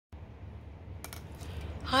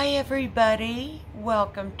Hi everybody,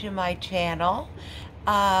 welcome to my channel.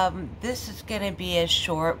 This is going to be a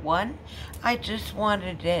short one. I just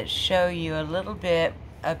wanted to show you a little bit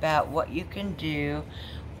about what you can do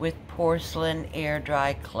with porcelain air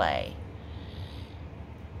dry clay.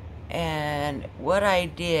 And what I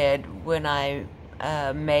did when I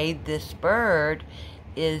made this bird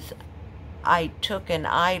is I took an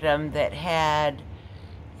item that had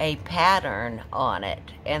a pattern on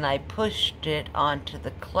it and I pushed it onto the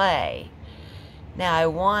clay. Now I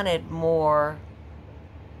wanted more,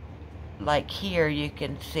 like here you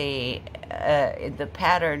can see the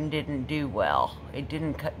pattern didn't do well. It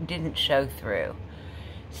didn't show through.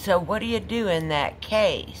 So what do you do in that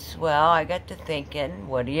case? Well, I got to thinking,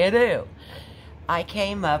 what do you do? I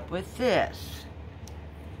came up with this.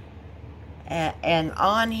 And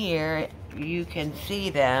on here you can see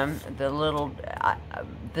them, the little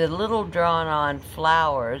drawn on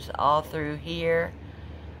flowers all through here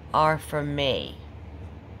are from me.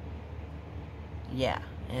 Yeah,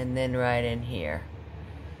 and then right in here.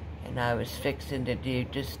 And I was fixing to do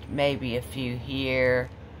just maybe a few here.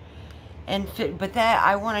 But that,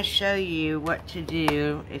 I want to show you what to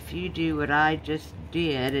do if you do what I just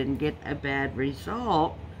did and get a bad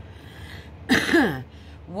result.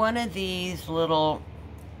 One of these little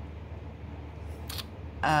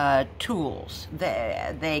tools,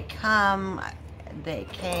 they came,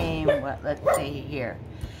 let's see here.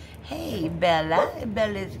 Hey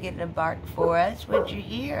Bella's getting a bark for us. What'd you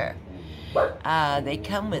hear? They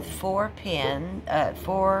come with four,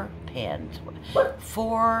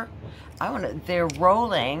 they're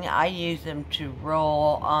rolling. I use them to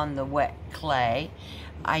roll on the wet clay.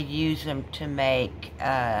 I use them to make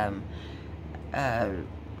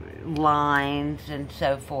lines and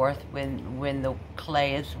so forth when the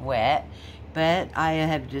clay is wet. But I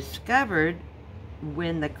have discovered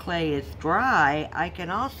when the clay is dry, I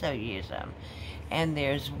can also use them. And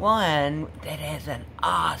there's one that has an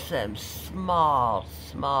awesome small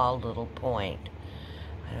little point.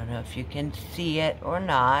 I don't know if you can see it or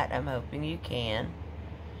not. I'm hoping you can.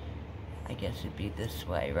 I guess it'd be this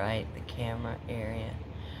way, right? The camera area.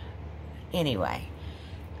 Anyway,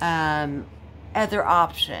 other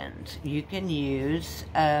options. You can use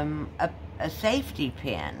a safety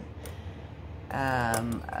pin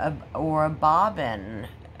or a bobbin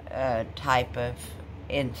type of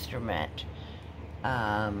instrument.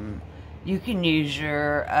 You can use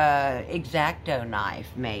your X-Acto knife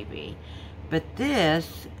maybe. But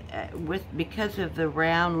this, because of the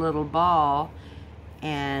round little ball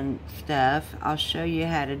and stuff, I'll show you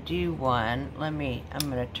how to do one. I'm going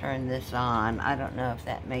to turn this on. I don't know if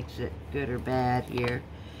that makes it good or bad here.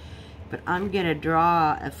 But I'm going to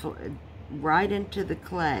draw right into the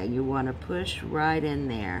clay. You want to push right in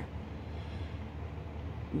there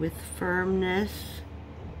with firmness.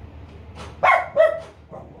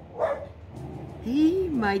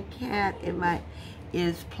 My cat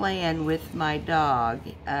is playing with my dog.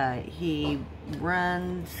 He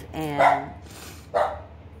runs and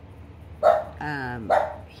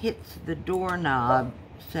hits the doorknob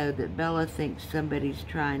so that Bella thinks somebody's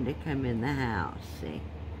trying to come in the house. See?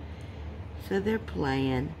 So they're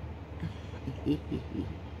playing.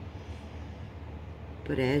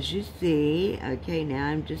 But as you see, okay, now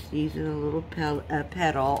I'm just using a little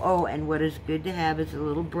pedal. Oh, and what is good to have is a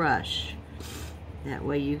little brush. That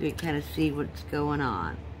way you can kind of see what's going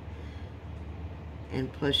on.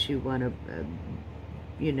 And plus you want to,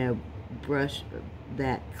 you know, brush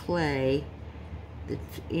that clay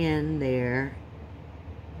that's in there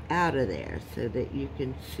out of there so that you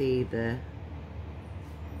can see the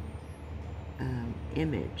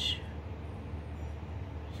image.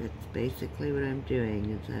 That's basically what I'm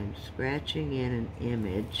doing, is I'm scratching in an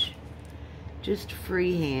image, just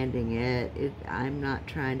freehanding it. I'm not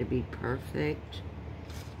trying to be perfect,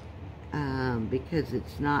 because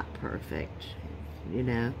it's not perfect, you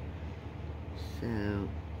know. So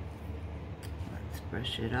let's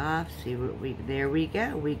brush it off. See what there we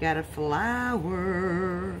go. We got a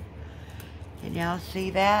flower. Can y'all see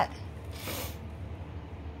that?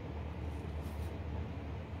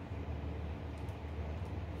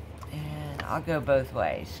 And I'll go both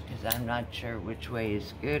ways because I'm not sure which way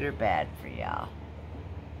is good or bad for y'all.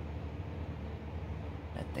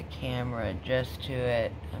 Let the camera adjust to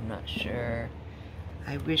it. I'm not sure.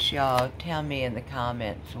 I wish y'all tell me in the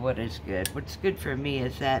comments what is good. What's good for me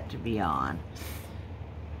is that to be on.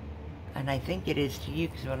 And I think it is to you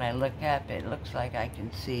because when I look up, it looks like I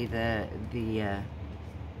can see the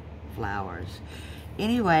flowers.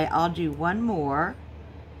 Anyway, I'll do one more.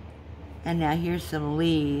 And now here's some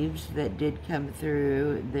leaves that did come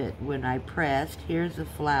through that when I pressed. Here's a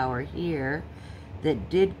flower here that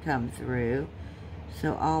did come through.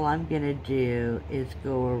 So all I'm going to do is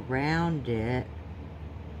go around it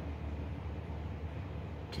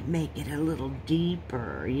to make it a little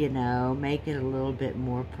deeper, you know, make it a little bit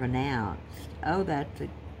more pronounced. Oh, that's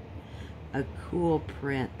a cool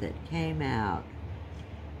print that came out.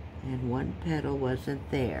 And one petal wasn't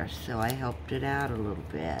there, so I helped it out a little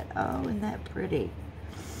bit. Oh, isn't that pretty?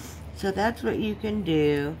 So that's what you can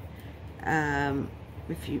do.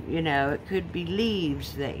 If you know, it could be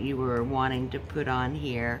leaves that you were wanting to put on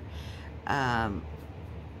here.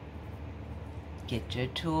 Get your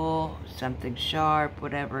tool, something sharp,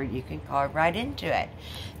 whatever, you can carve right into it.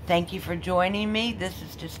 Thank you for joining me. This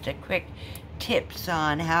is just a quick tips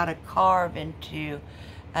on how to carve into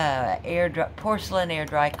porcelain air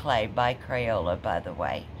dry clay by Crayola, by the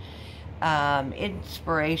way.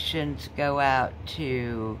 Inspirations go out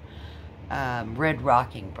to Red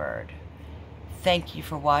Rocking Bird. Thank you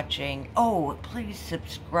for watching. Oh, please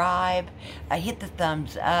subscribe. Hit the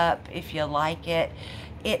thumbs up if you like it.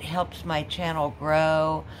 It helps my channel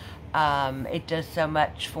grow. It does so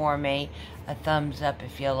much for me. A thumbs up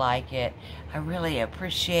if you like it. I really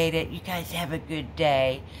appreciate it. You guys have a good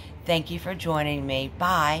day. Thank you for joining me.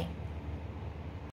 Bye.